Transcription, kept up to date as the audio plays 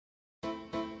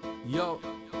Yo,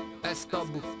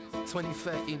 S.Double,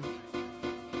 2013.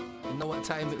 You know what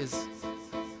time it is.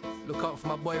 Look out for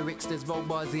my boy Ricks, there's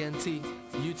Rollbar ZNT.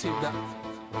 YouTube that.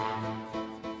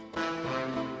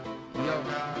 Yo.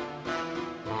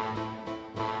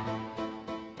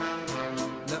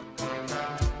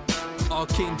 Look.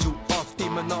 Archangel, half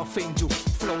demon, half angel.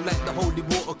 Flow like the holy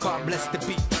water, can't bless the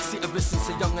beat. See, ever since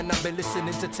a young and I've been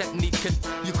listening to technique. And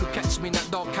you could catch me in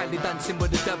that dark alley dancing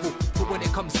with the devil. But when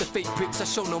it comes to fake bricks, I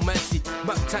show no mercy.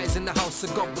 Baptized in the house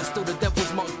of God, but still the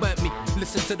devil's mark burnt me.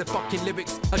 Listen to the fucking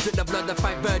lyrics. I drink the blood of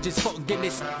 5 virgins, fuck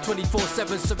Guinness.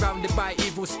 24/7 surrounded by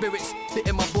evil spirits.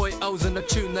 Hitting my boy O's on the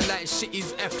tune, the like shit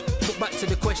is effed. But back to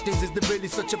the questions, is there really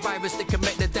such a virus that can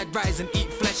make the dead rise and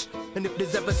eat flesh? And if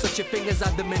there's ever such a thing as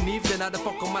Adam and Eve, then how the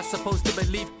fuck am I supposed to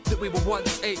believe that we were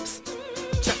once apes?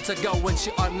 Chat to girl when she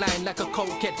online like a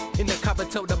cokehead. In the cupboard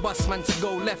told the bus man to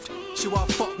go left. She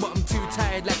want fuck but I'm too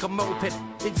tired like a moped.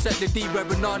 Insert the D where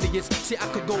Ronaldo is. See I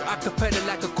could go acapella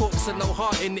like a corpse and no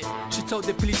heart in it. She told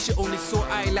the police she only saw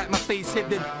eye like my face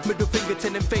hidden. Middle finger to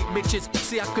them fake bitches.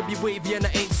 See I could be wavy and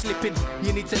I ain't slipping.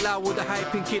 You need to allow all the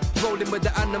hyping kid. Rolling with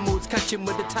the animals, catching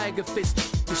with the tiger fist.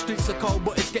 The streets are cold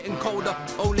but it's getting colder.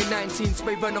 Only 19,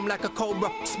 spray venom like a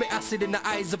cobra. Spit acid in the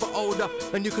eyes of an older.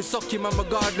 And you can suck your man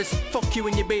regardless. Fuck you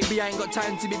and your baby, I ain't got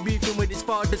time to be beefing with his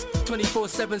fathers.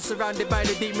 24/7 surrounded by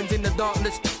the demons in the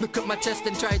darkness. Look at my chest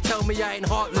and try to tell me I ain't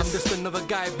heartless. I'm just another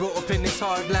guy brought up in this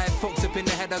hard life. Fucked up in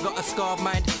the head, I got a scarred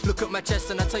mind. Look at my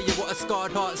chest and I tell you what a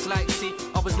scarred heart's like. See,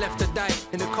 I was left to die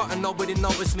in the cot and nobody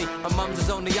noticed me. My mum's is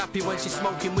only happy when she's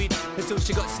smoking weed, until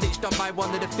she got snitched on by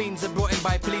one of the fiends and brought in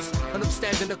by police. And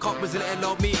upstairs in the cot was a little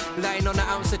old me, lying on an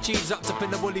ounce of cheese wrapped up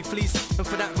in a woolly fleece. And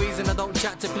for that reason I don't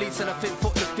chat to police and I think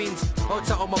fuck the fiends. I'll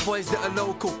tell all my boys that are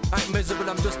local, I ain't miserable,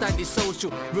 I'm just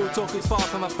antisocial. Real talk is far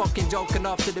from a fucking joke, and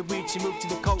after the weed she moved to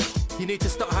the coke. You need to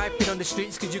stop hyping on the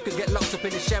streets, cause you could get locked up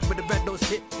in the shed with a red nose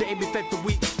hit that ain't been fed for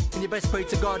weeks. And you best pray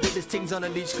to God that there's things on a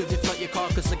leash, cause if not your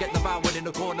carcass will get devoured in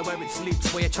the corner where it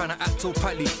sleeps. Where you're trying to act all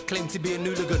pally, claim to be a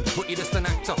hooligan, but you're just an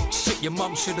actor. Shit, your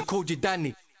mum should've called you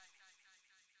Danny.